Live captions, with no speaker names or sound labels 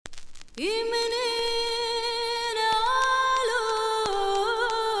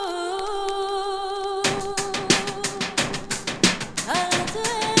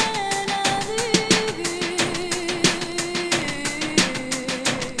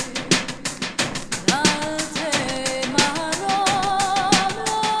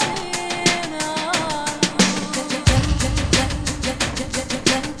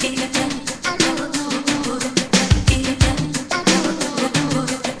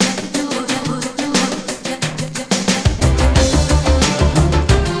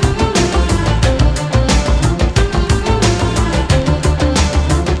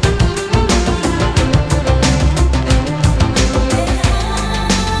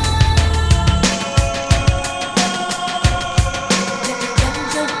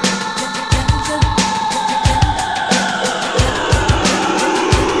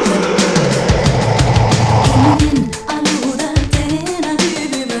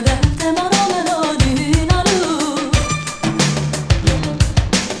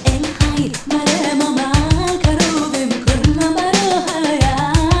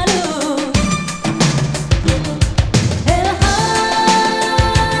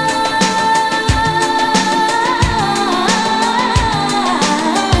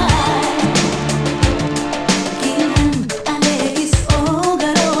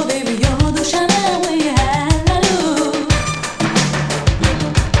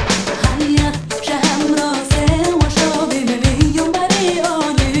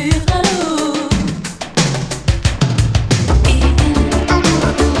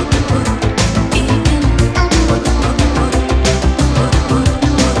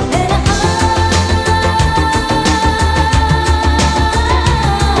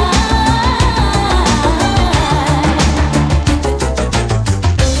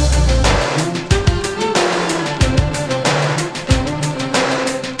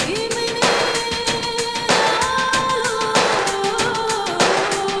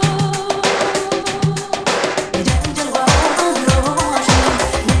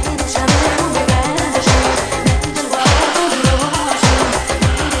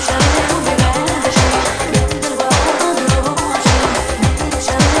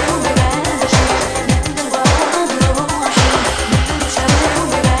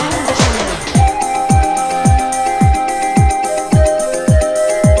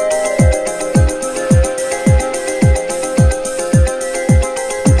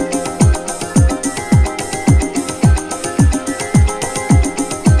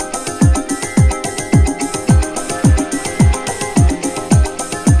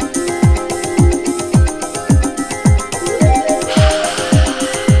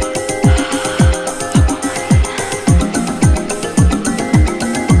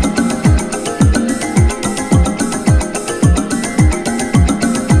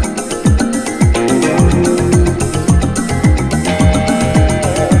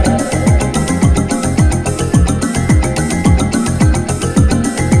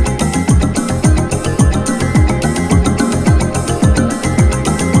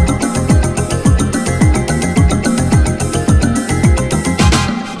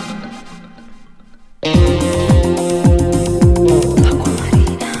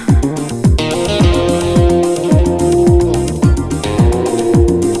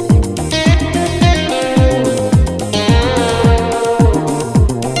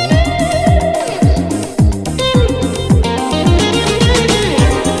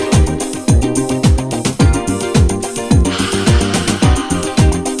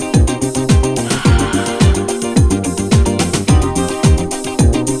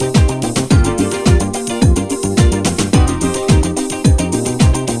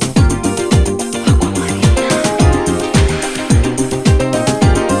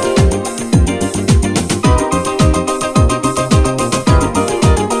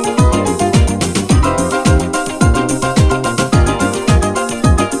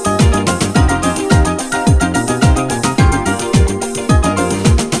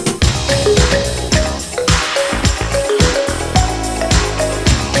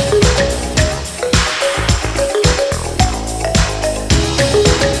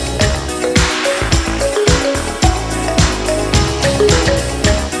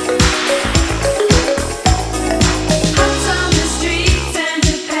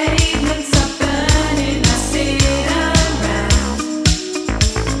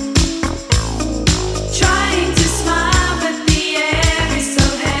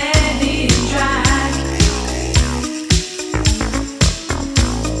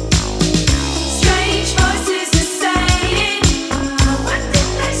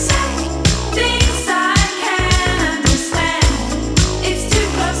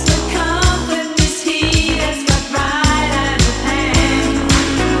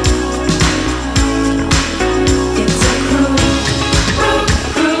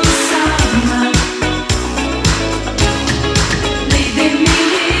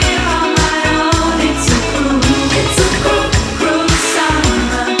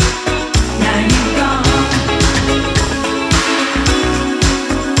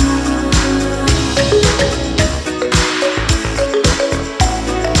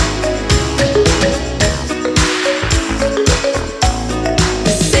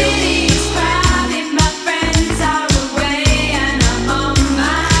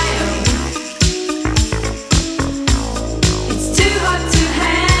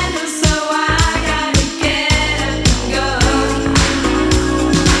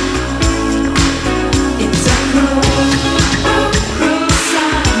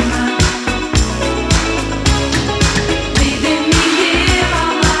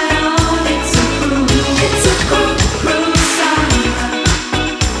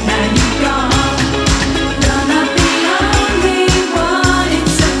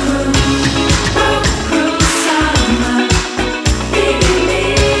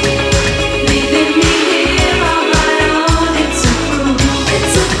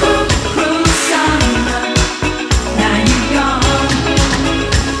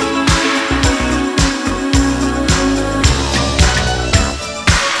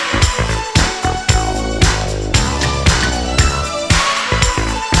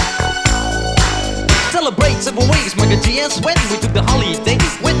G and Sven. We took the holiday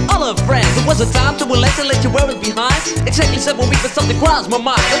with all our friends. It was a time to relax and let your worries behind. Exactly 7 weeks, but something crossed my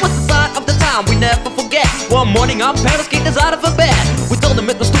mind. It was the sign of the time we never forget. One morning our parents kicked us out of a bed. We told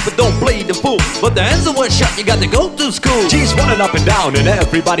them it was stupid, don't play the fool. But the answer was shut, you got to go to school. G's running up and down and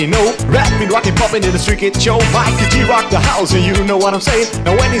everybody know. Rapping, rocking, popping in the street kid show. Mike G rock the house and you know what I'm saying.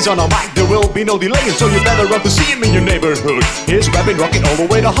 Now when he's on a mic there will be no delay. So you better run to see him in your neighborhood. He's rapping, rocking all the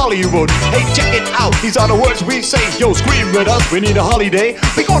way to Hollywood. Hey, check it out, these are the words we say. Yo, scream with us, we need a holiday.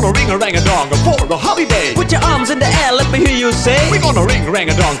 We gonna ring a rang a dong for a holiday. Put your arms in the air, let me hear you say. We gonna ring rang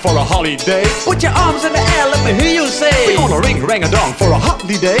a dong for a holiday. Put your arms in the air, let me hear you say. We gonna ring rang a dong for a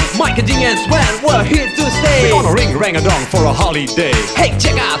holiday. Mike and G and Sven, we're here to stay. We gonna ring rang a dong for a holiday. Hey,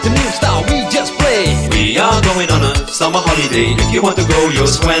 check out the new style we just played. We are going on a summer holiday. If you want to go, you'll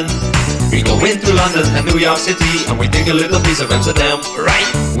Sven. We go into London and New York City, and we take a little piece of Amsterdam, right?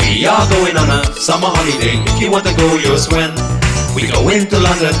 We are going on a summer holiday. If you want to go, you'll Sven. We go into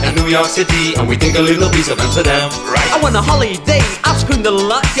London and New York City, and we take a little piece of Amsterdam, right? I want a holiday, I've screamed a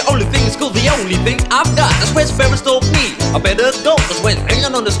lot. The only thing is cool, the only thing I've got. That's where parents told me I better go. Cause when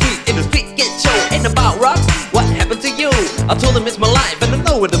hanging on the street, in the street get show. Ain't about rocks, what happened to you? I told them it's my life and I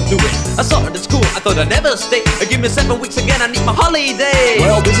know what I'm doing. I saw it at school, I thought I'd never stay. Give me 7 weeks again, I need my holiday.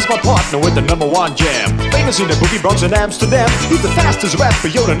 Well, this is my partner with the #1 jam. Famous in the boogie Bronx in Amsterdam. He's the fastest rapper,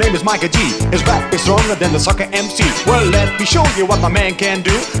 yo, the name is Micah G. His rap is stronger than the soccer MC. Well, let me show you what my man can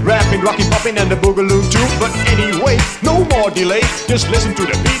do. Rapping, rocking, popping, and the boogaloo too. But anyway, no more delay. Just listen to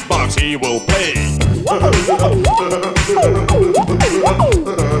the beatbox he will play.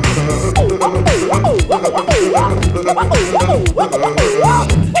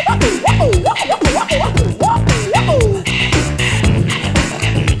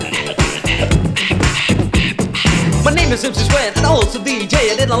 My name is MC Sven and also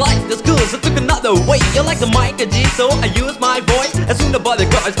Deejay. I didn't like the schools, I took another way. You like the mic and G, so I use my voice. As soon as the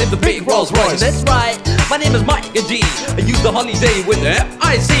guys named the big Rolls Royce. That's right, my name is Mike and G. I used the holiday with the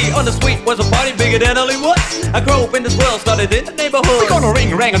F.I.C. On the street was a party bigger than Hollywood. I grew up in this world, started in the neighborhood. We're gonna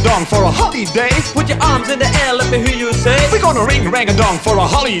ring rang a dong for a holiday. Put your arms in the air, let me hear you say. We're gonna ring rang a dong for a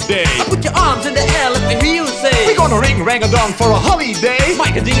holiday. Put your arms in the air, let me hear you say. We're gonna ring rang a dong for a holiday.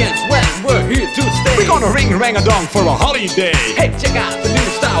 Mike and G and Sven, we're here to stay. We're gonna ring rang a dong for a holiday. Hey, check out the new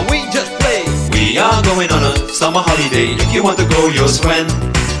style we just played. We are going on a summer holiday. If you want to go, you'll Sven.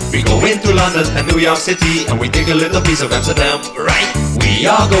 We go into London and New York City, and we take a little piece of Amsterdam, right? We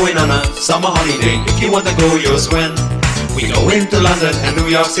are going on a summer holiday. If you want to go, you'll Sven. We go into London and New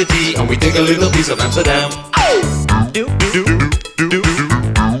York City, and we take a little piece of Amsterdam. Do do do do do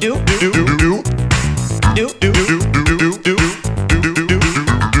do do do do do.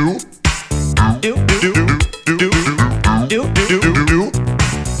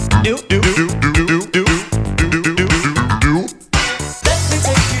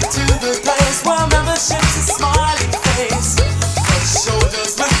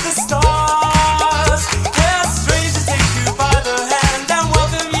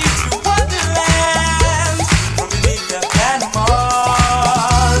 Panama.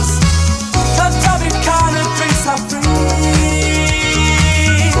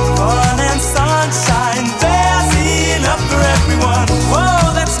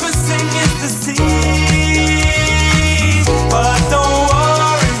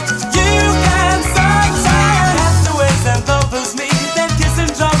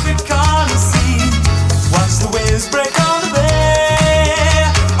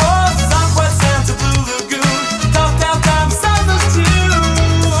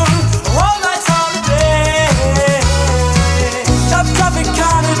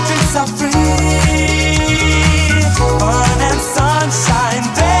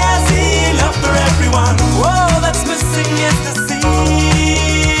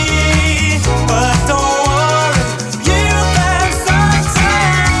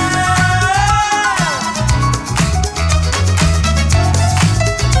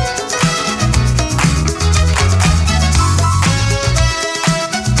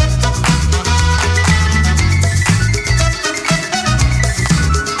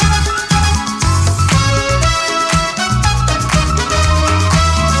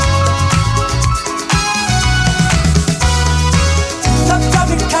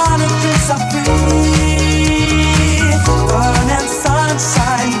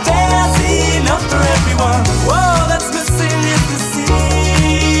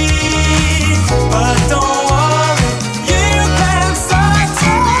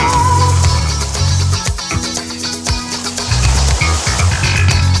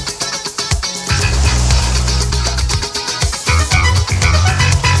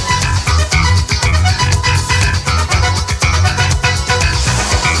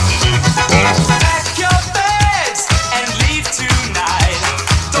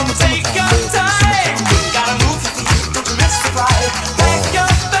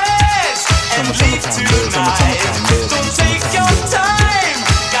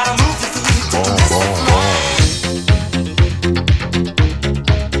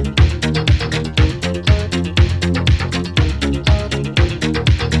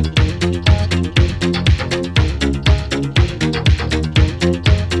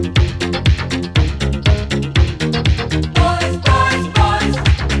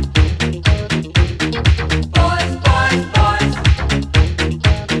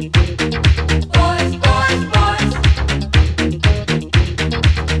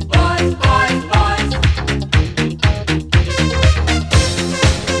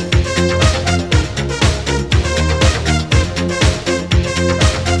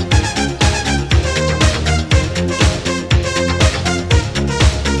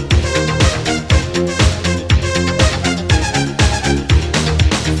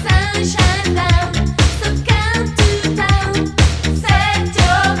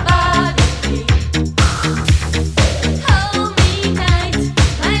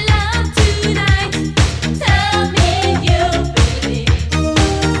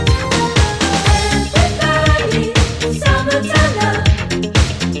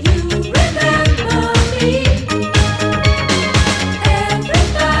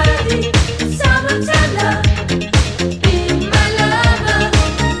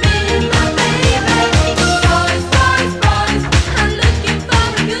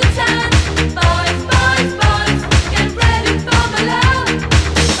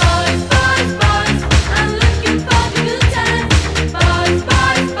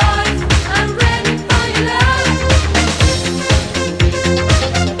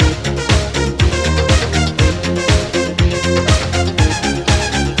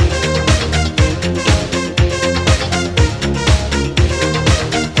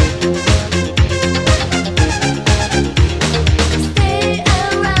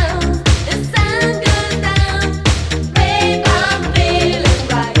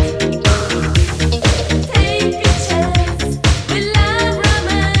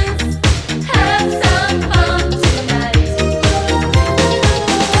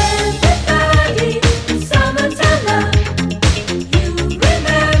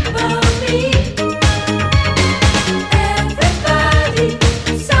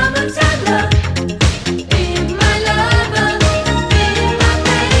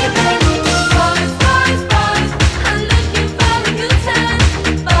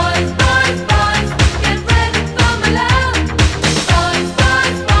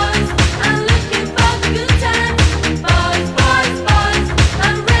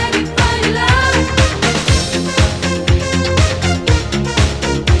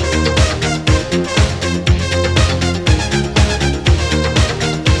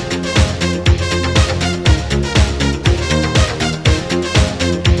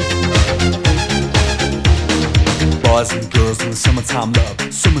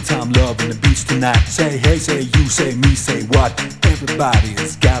 summertime love on the beach tonight. Say hey, say you, say me, say what?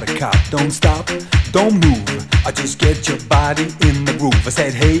 Everybody's got a cop. Don't stop, don't move. I just get your body in the groove. I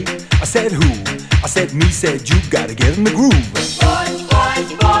said hey, I said who? I said me, said you. Gotta get in the groove. Boys, boys,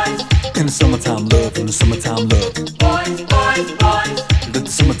 boys. In the summertime love, in the summertime love. Boys, boys, boys. Let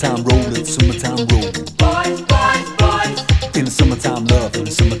the summertime roll, let the summertime roll. Boys, boys, boys. In the summertime love, in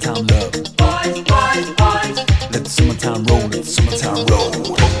the summertime love. Boys, boys, boys. Let the summertime roll, let the summertime roll.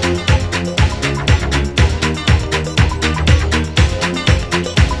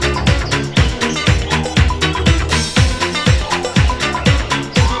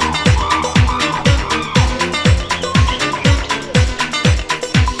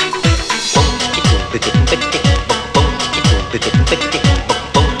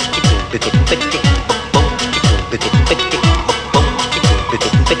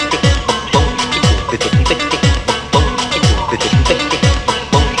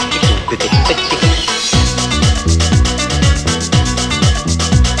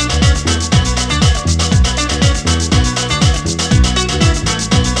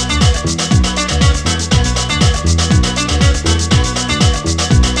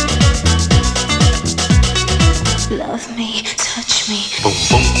 Love me, touch me. Boom,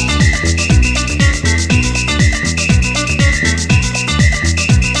 boom.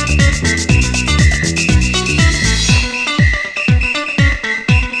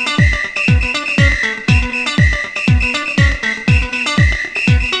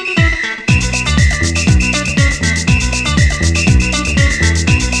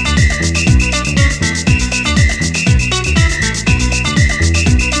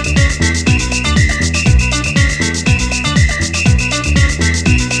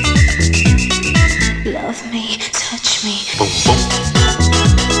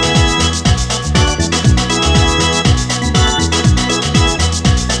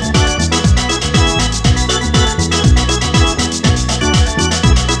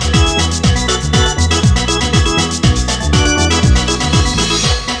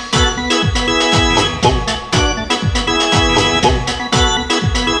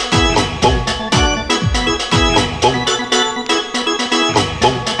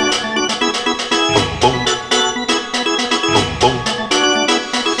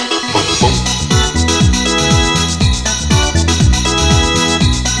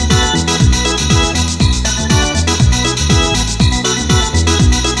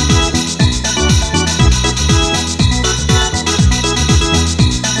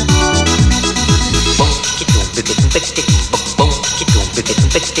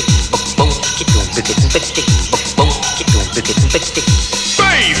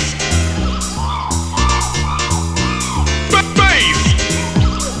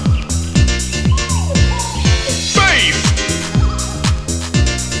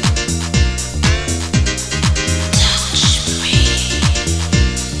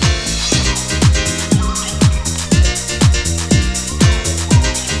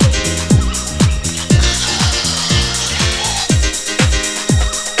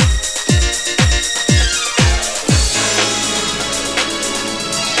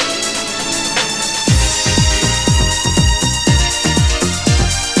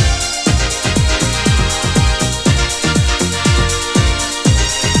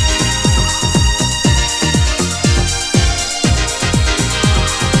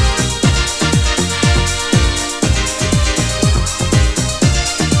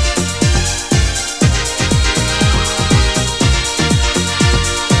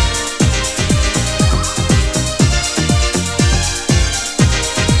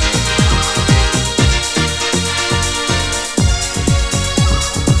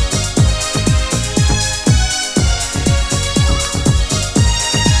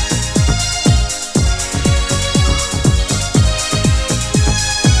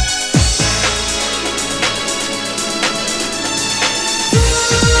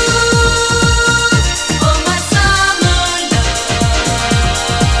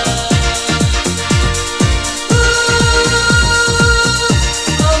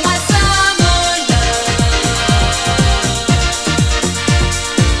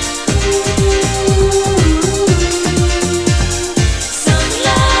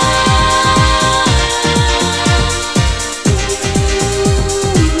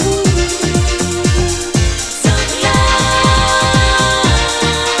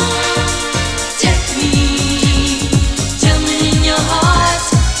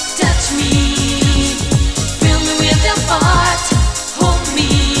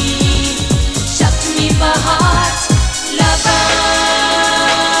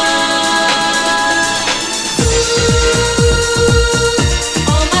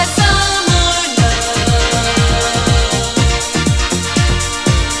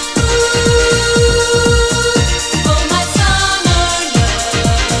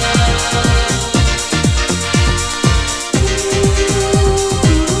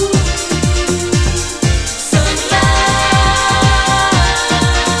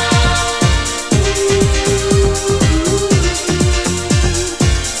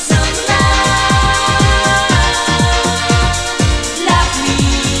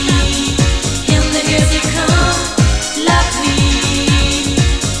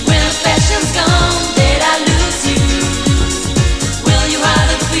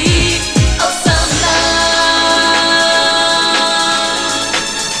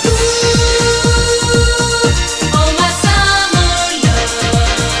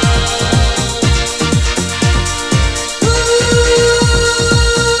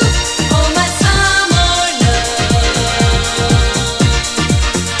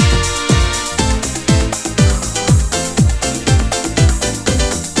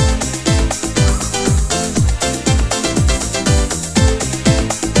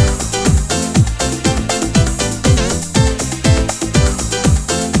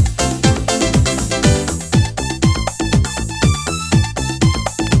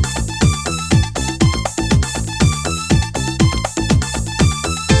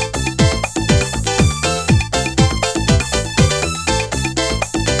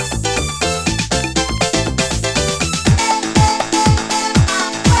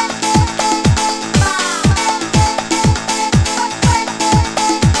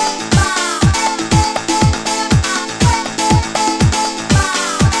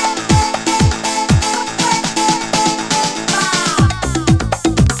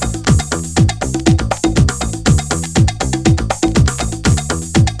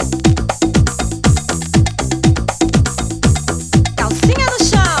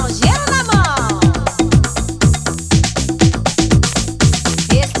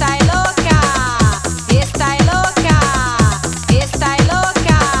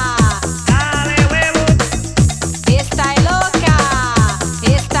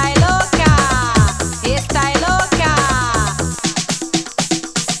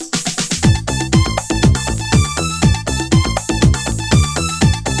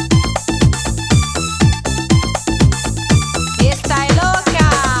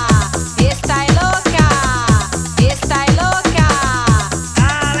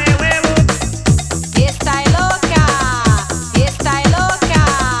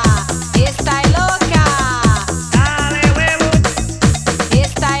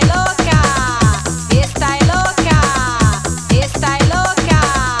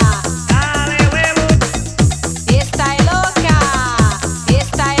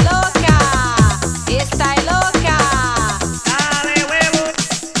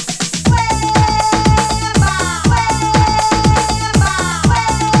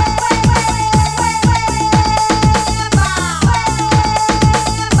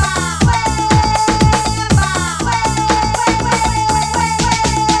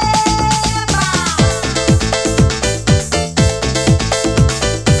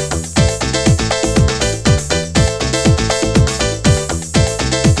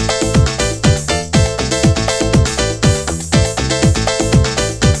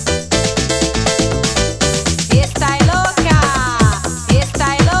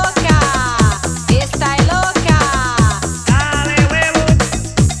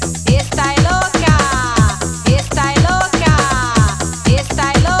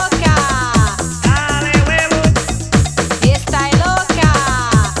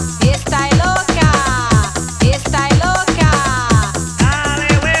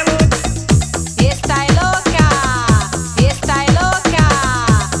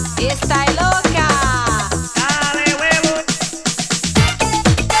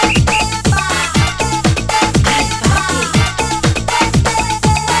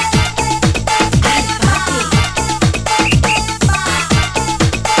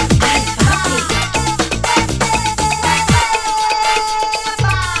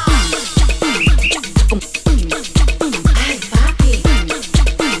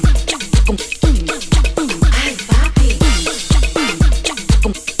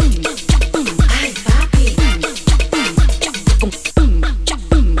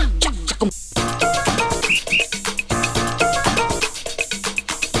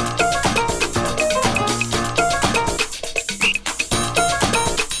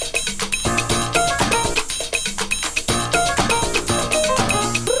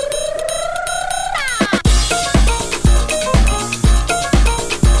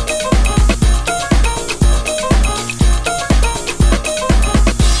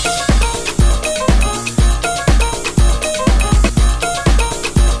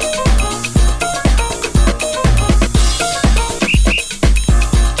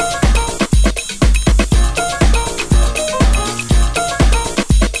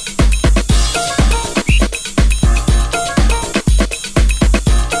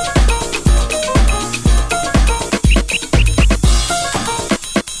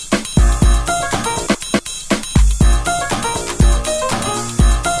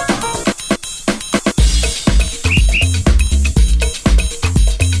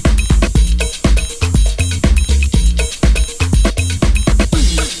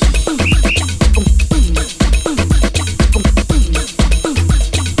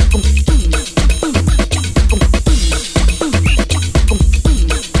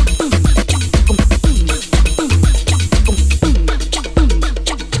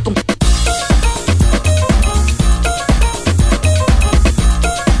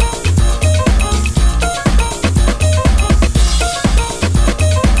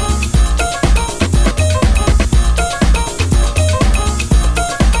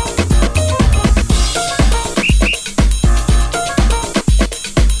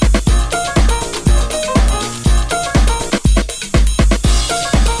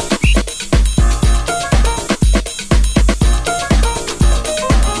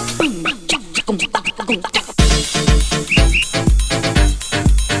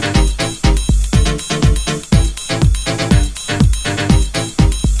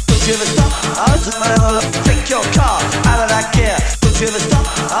 you ever stop? I'll take my mother, take your car out of that gear. Don't you ever stop?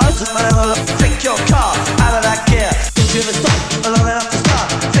 I'll take my mother, take your car out of that gear. Don't you ever stop? Long enough to start.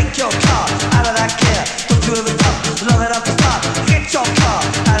 Take your car out of that gear. Don't you ever stop? Long enough to start. Get your car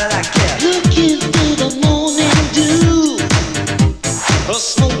out of that gear. Looking through the morning dew, a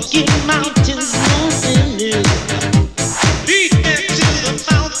smoky mountains, nothing new. Lead me to the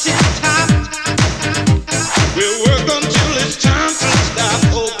mountain top. We'll work until it's time to stop.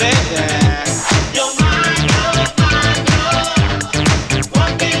 Oh baby, you're mine,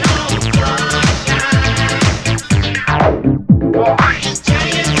 walking on sunshine. I can tell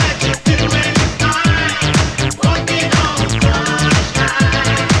you that you're doing fine, walking on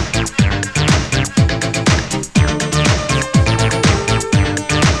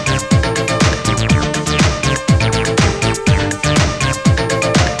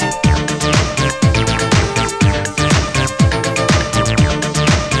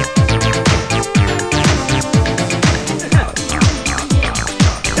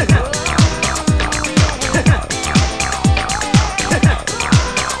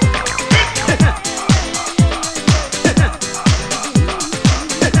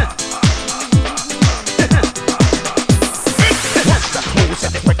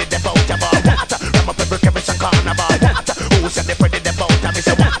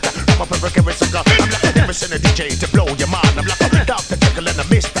Deejay to blow your mind. I'm like a Dr. Jekyll and a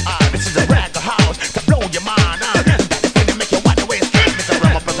Mr. I. This is a Ragga house to blow your mind. That make you wide awake. Mr.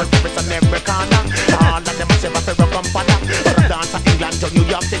 Rama, Professor, Paris and Americana. All of them are say my favorite company. Or a dance from England to New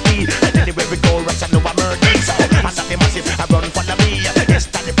York City. And anywhere we go, Russia know I'm murder. So I got the massive, I run follow me.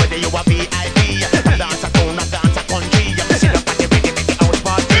 Esta, the Freddy, you a VIP. I dance a tone, I dance a country. I sit up at the reggae, make the house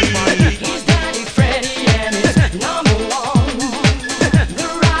party. He's Daddy Freddy and it's number one. The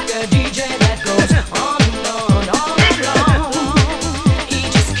Ragga DJ that goes on and on all night long. He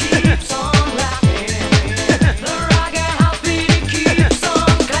just keeps on rapping. The Ragga house beat keeps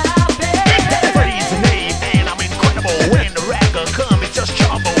on clapping. Freddy's the name and I'm incredible. When the Ragga come, it's just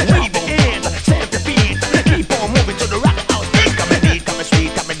trouble. We begin, stamp the beat. Keep on moving to the Ragga house beat. Coming neat, coming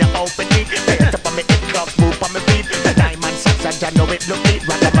sweet, coming the opening. Pants up on me, it clubs, move on my feet. The diamond sets and I know it look neat.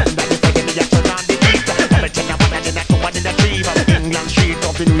 Ragga button, that is taking the action on the beat. I'm a tenor, one and a two, one in a three. From England street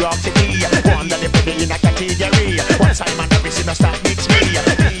up to New York City. One that they put in a category. One Simon Harris in a start mix me.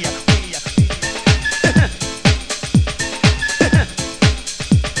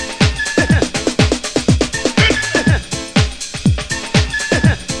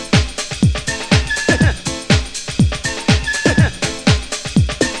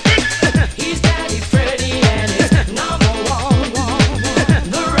 He's Daddy Freddy and it's number one.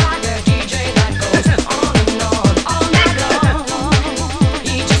 The Ragga DJ that goes on and on all night long.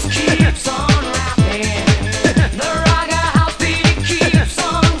 He just keeps on rapping. The Ragga house beat keeps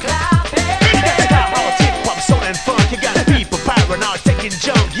on clapping. Stop all hip-hop, soul and funk. You got people paranoid, taking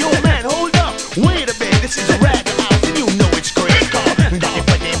junk. Yo man, hold up, wait a minute. This is a Ragga house and you know it's great. Daddy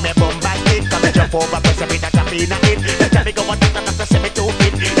put in me bombastic. Come and jump over, press a bit of caffeine on it. The traffic go on, that's a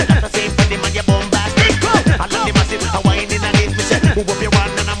semi-2-bit. That's the same for the man, you bombastic. I love the massive, I whine in and it. Me say, move up your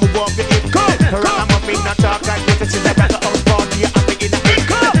one and I move up your hip. Rock 'em up in the talk like this. This is a Ragga house party, you're happy in the hip.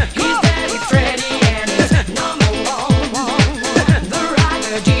 He's Daddy Freddy and it's number one. The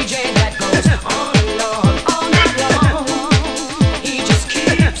Ragga DJ that goes on and on all night long. He just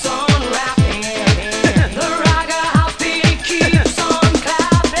keeps on rapping. The Ragga house beat keeps on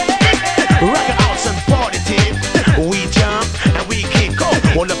clapping. Ragga house and party team. We jump and we kick up.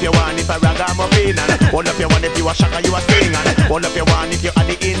 Hold up your one if a ragamuffin and hold up your one if you a shaka, you a sting and hold up your one if you are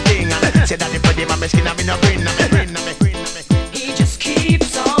the in thing and say that the pretty man, my skin, I'm in a grin, I'm a grin, I'm a grin, I'm a grin. He just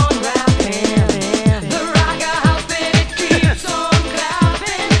keeps on rapping. The Ragga house beat keeps on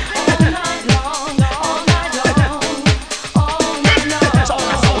clapping all night long, all night long, all night long. So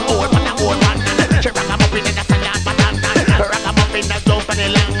I sound old man, and she ragamuffin in a salad pattern and ragamuffin a dope and a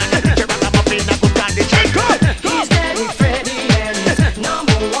long and she ragamuffin a good condition. He's Daddy Freddy and it's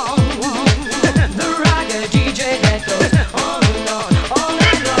number one. The Ragga DJ that goes on and on all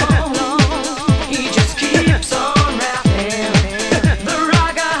night long. He just keeps on rapping. The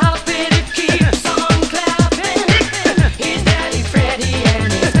Ragga house beat keeps on clapping. He's Daddy Freddy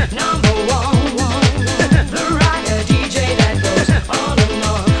and it's number one. The Ragga DJ that goes on and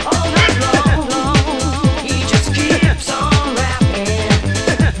on all night long. He just keeps on rapping.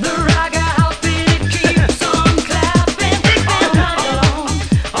 The Ragga house beat keeps on clapping all night long,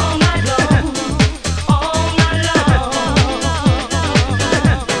 all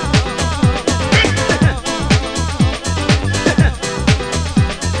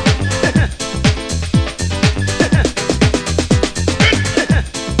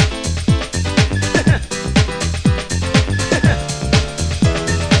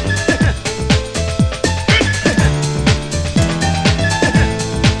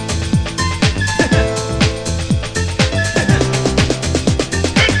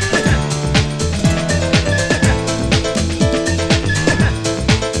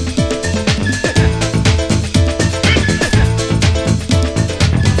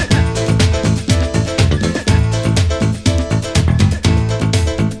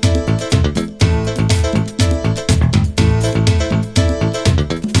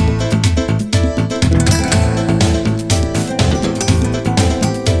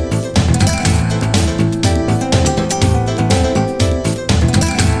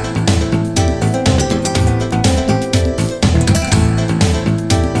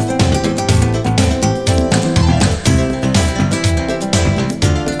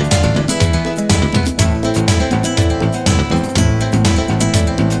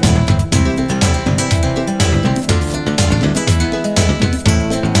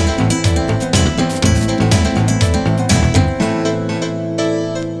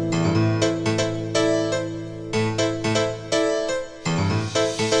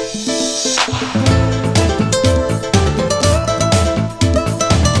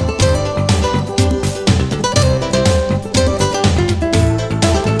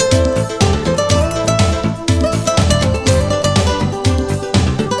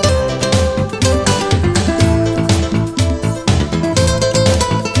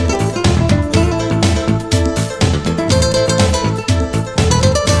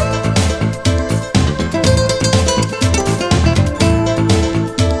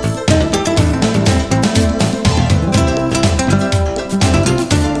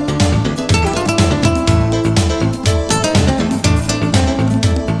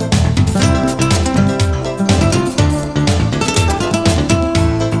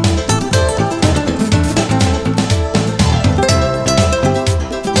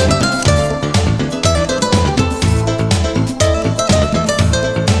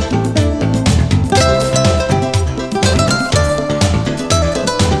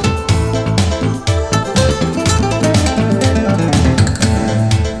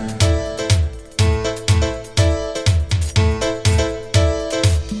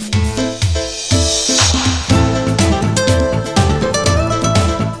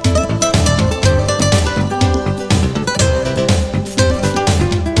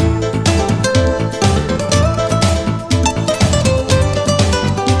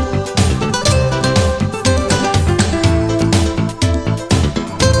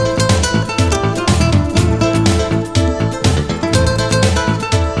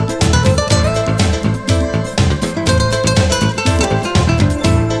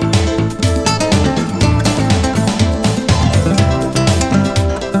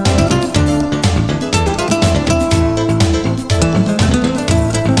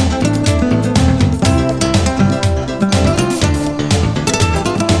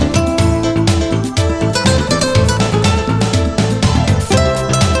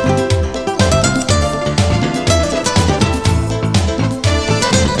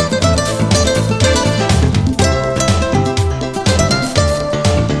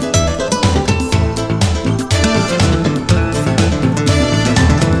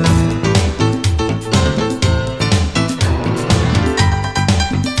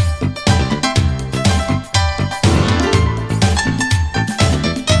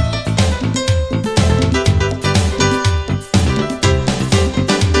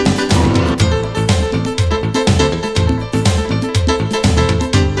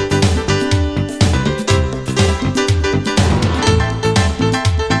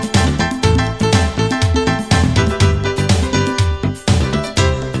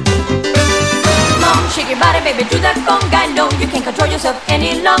body, baby, do that conga. No, you can't control yourself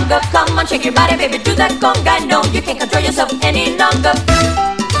any longer. Come on, shake your body, baby, do that conga. No, you can't control yourself any longer.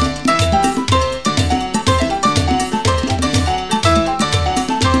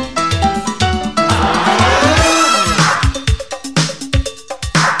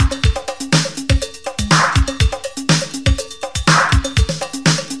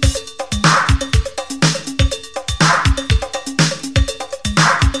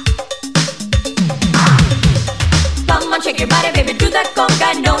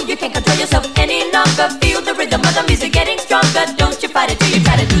 You can't control yourself any longer. Feel the rhythm of the music getting stronger. Don't you fight it till you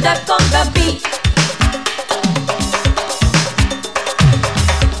try to do the conga beat.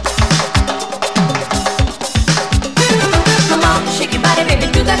 Come on, shake your body, baby,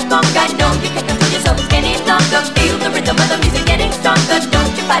 do that conga. No, you can't control yourself any longer. Feel the rhythm of the music getting stronger.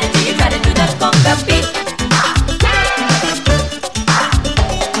 Don't you fight it till you try to do the conga beat.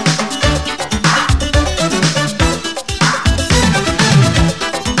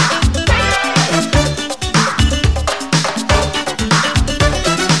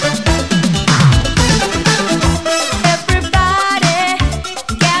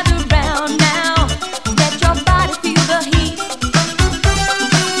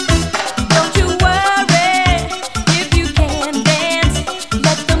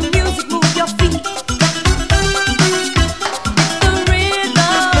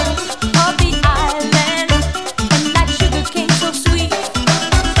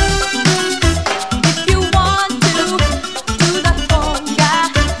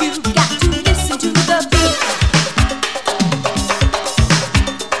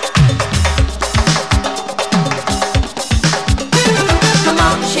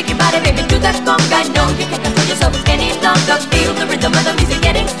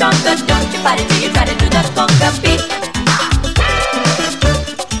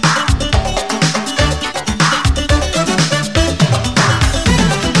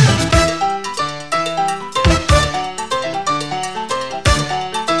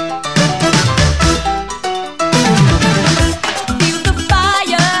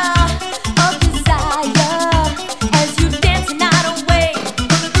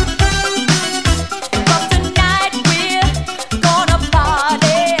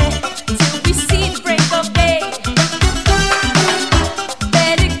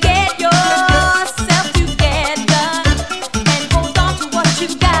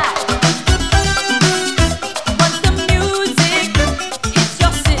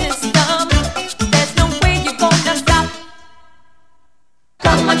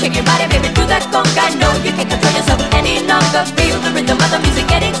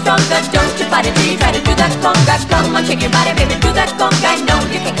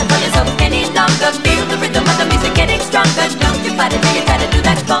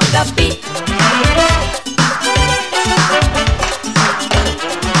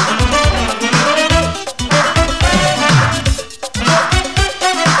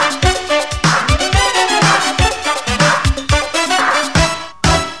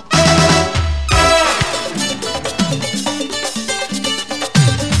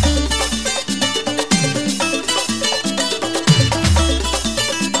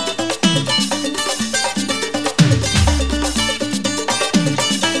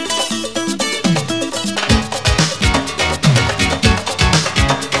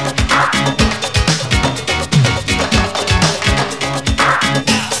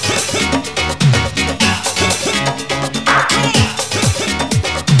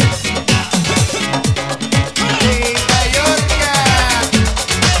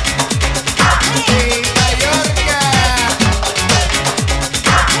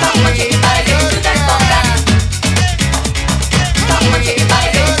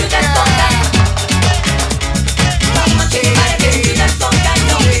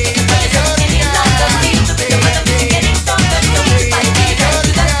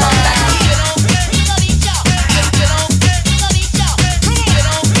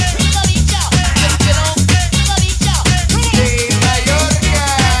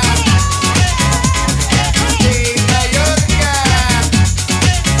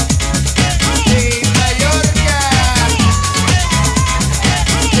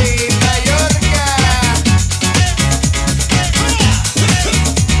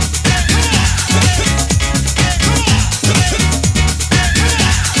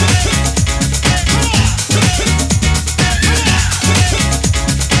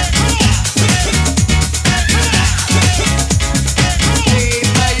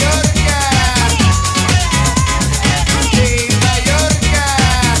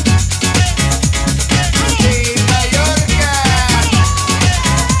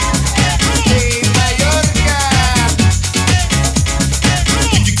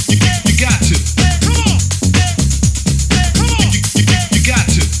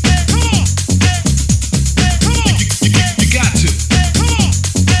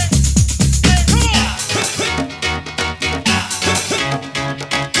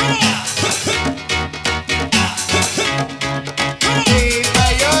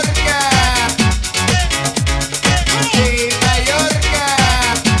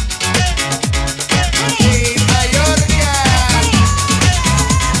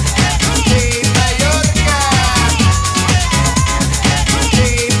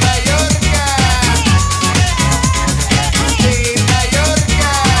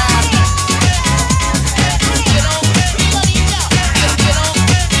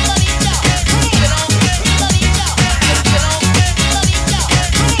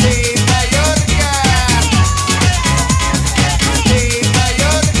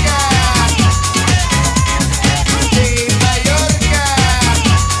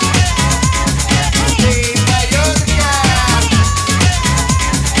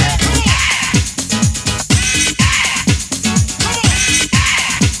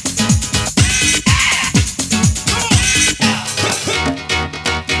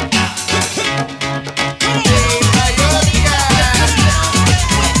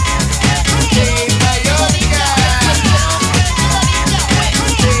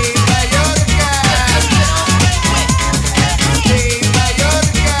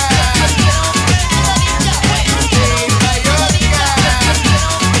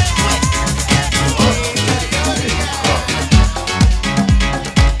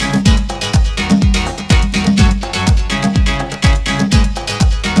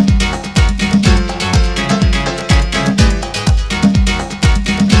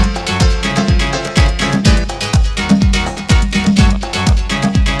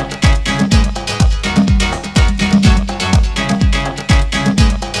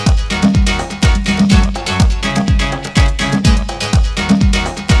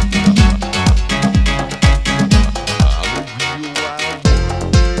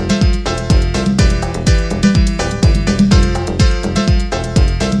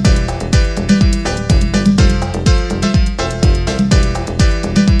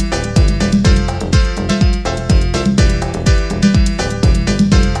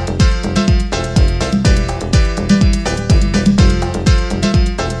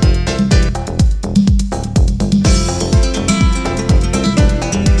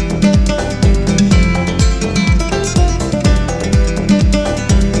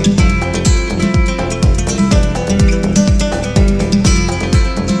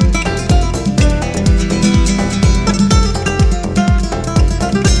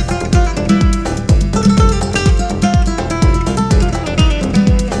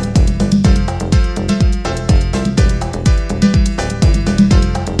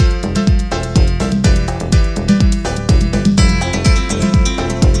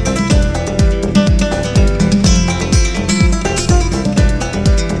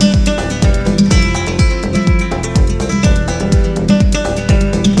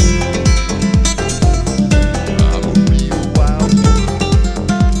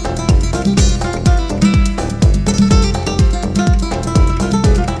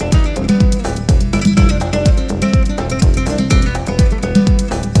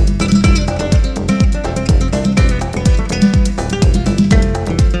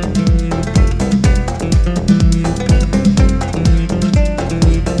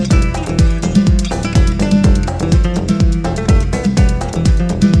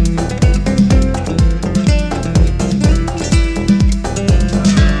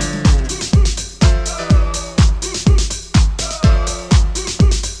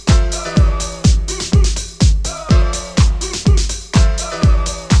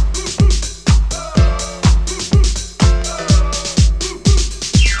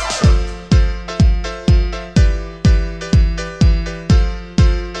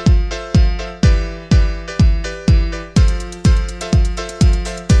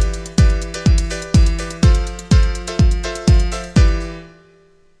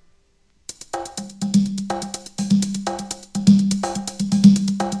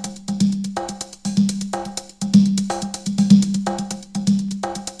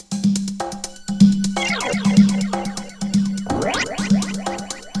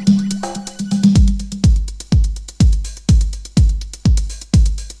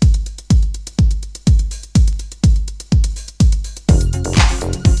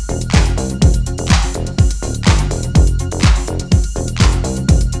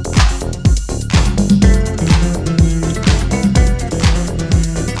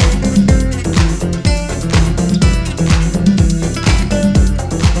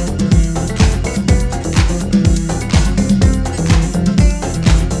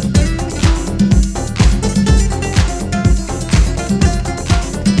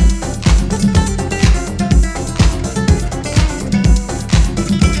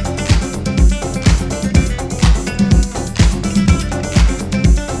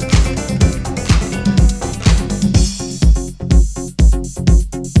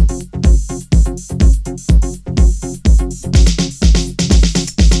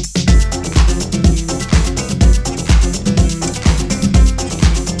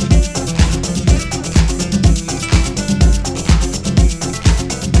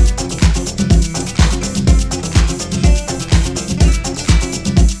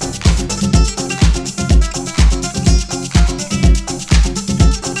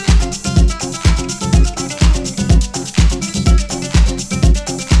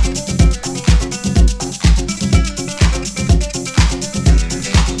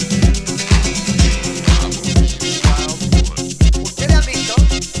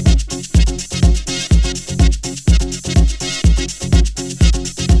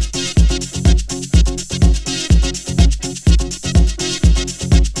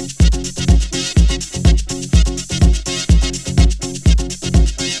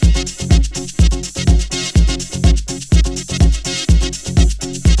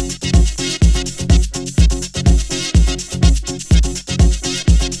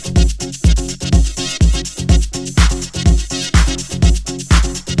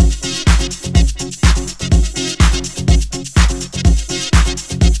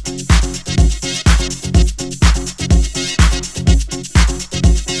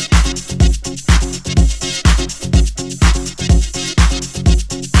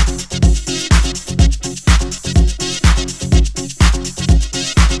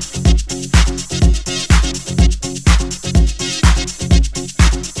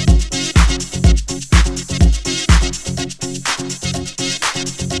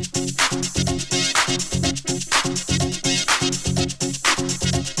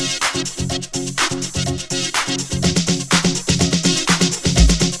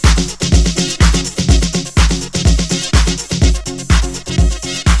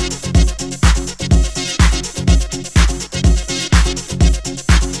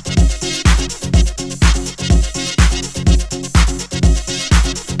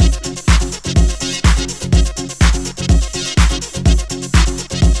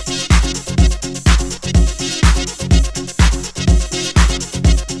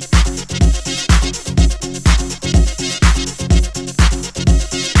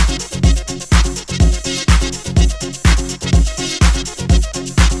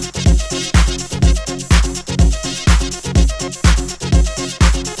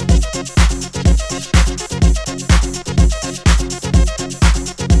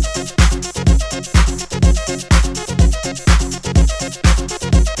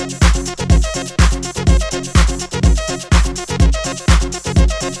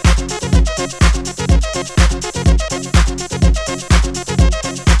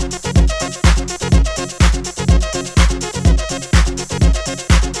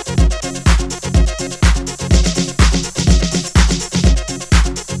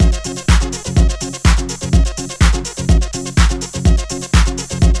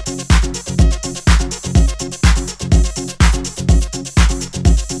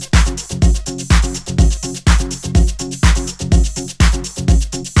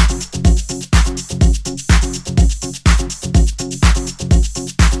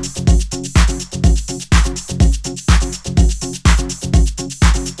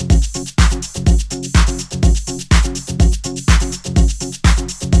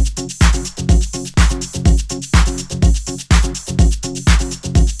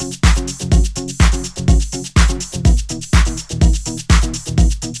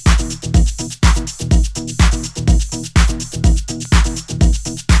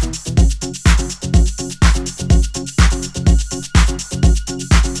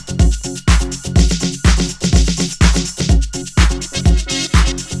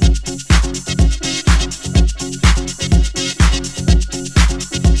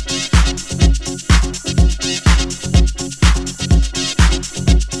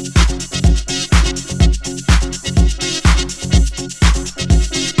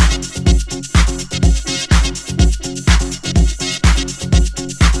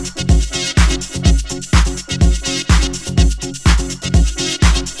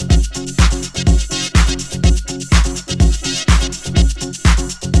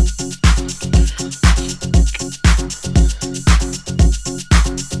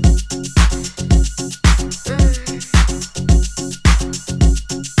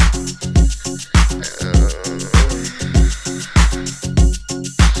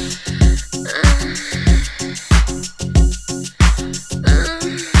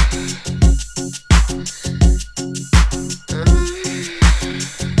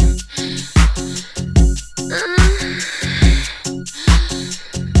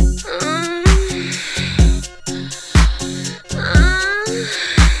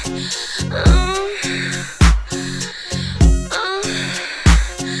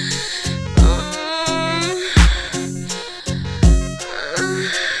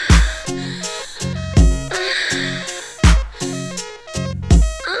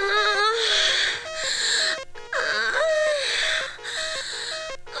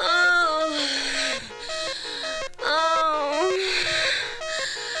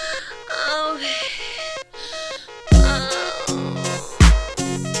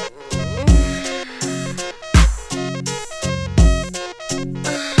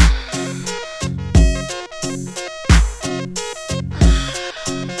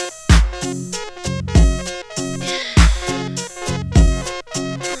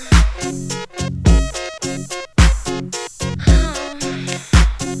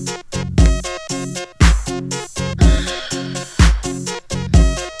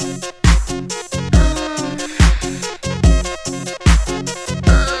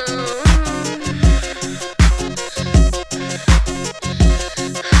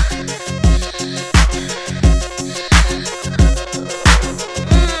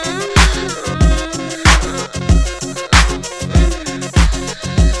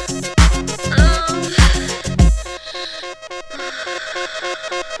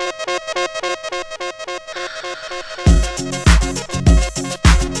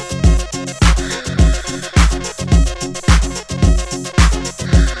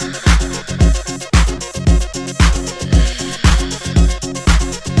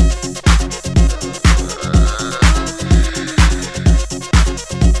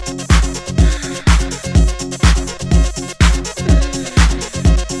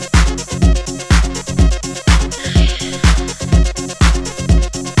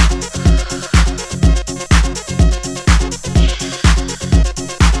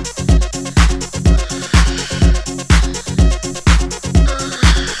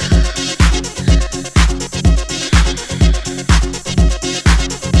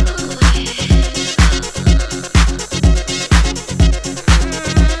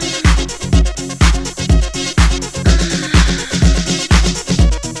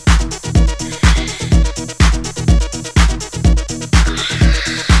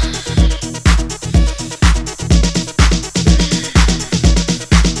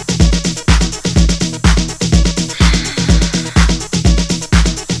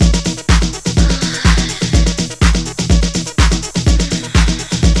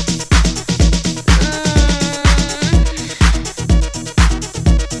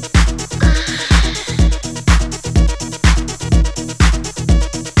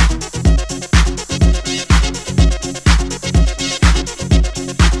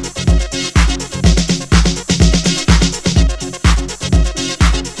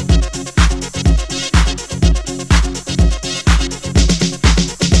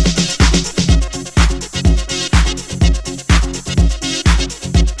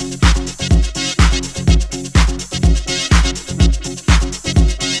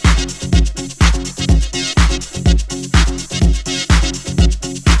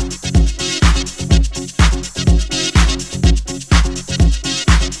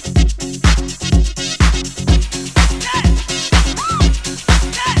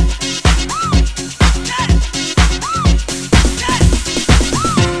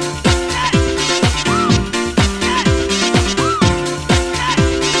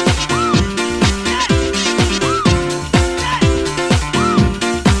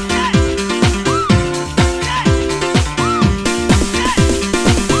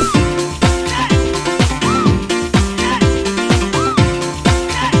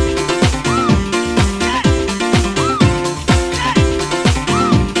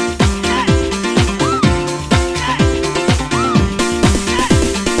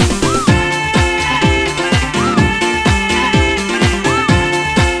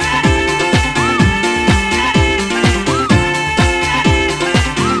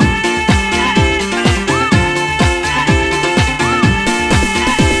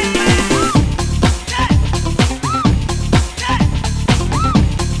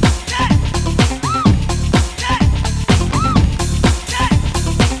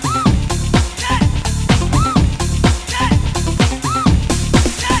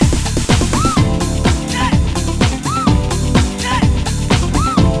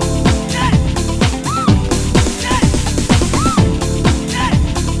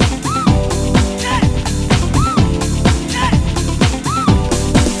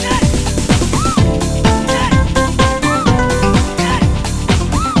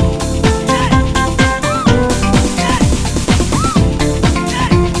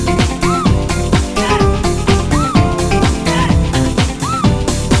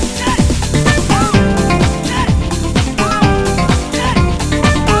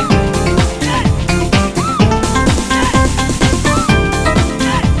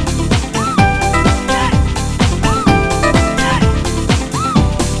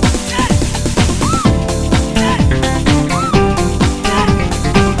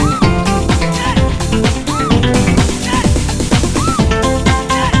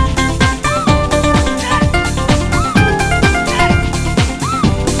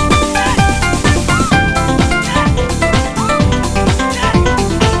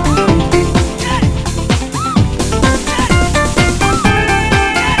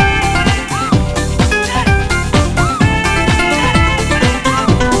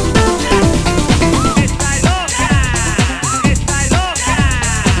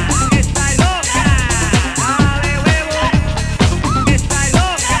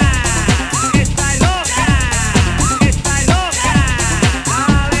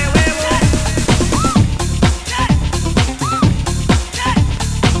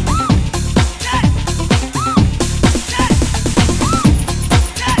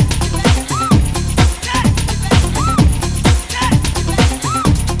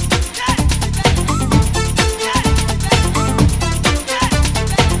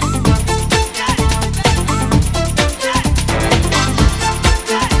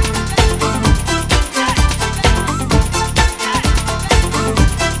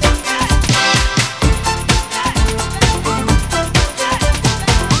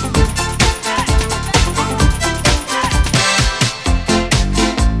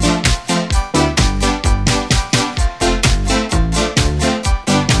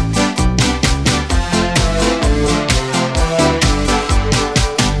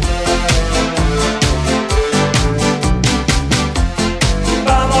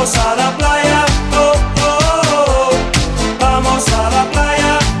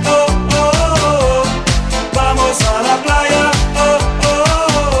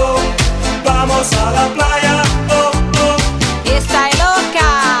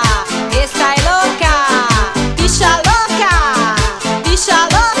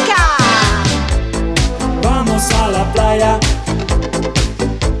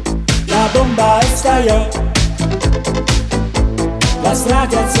 yo. Las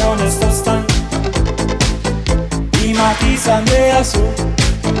radiaciones tostan y matizan de azul.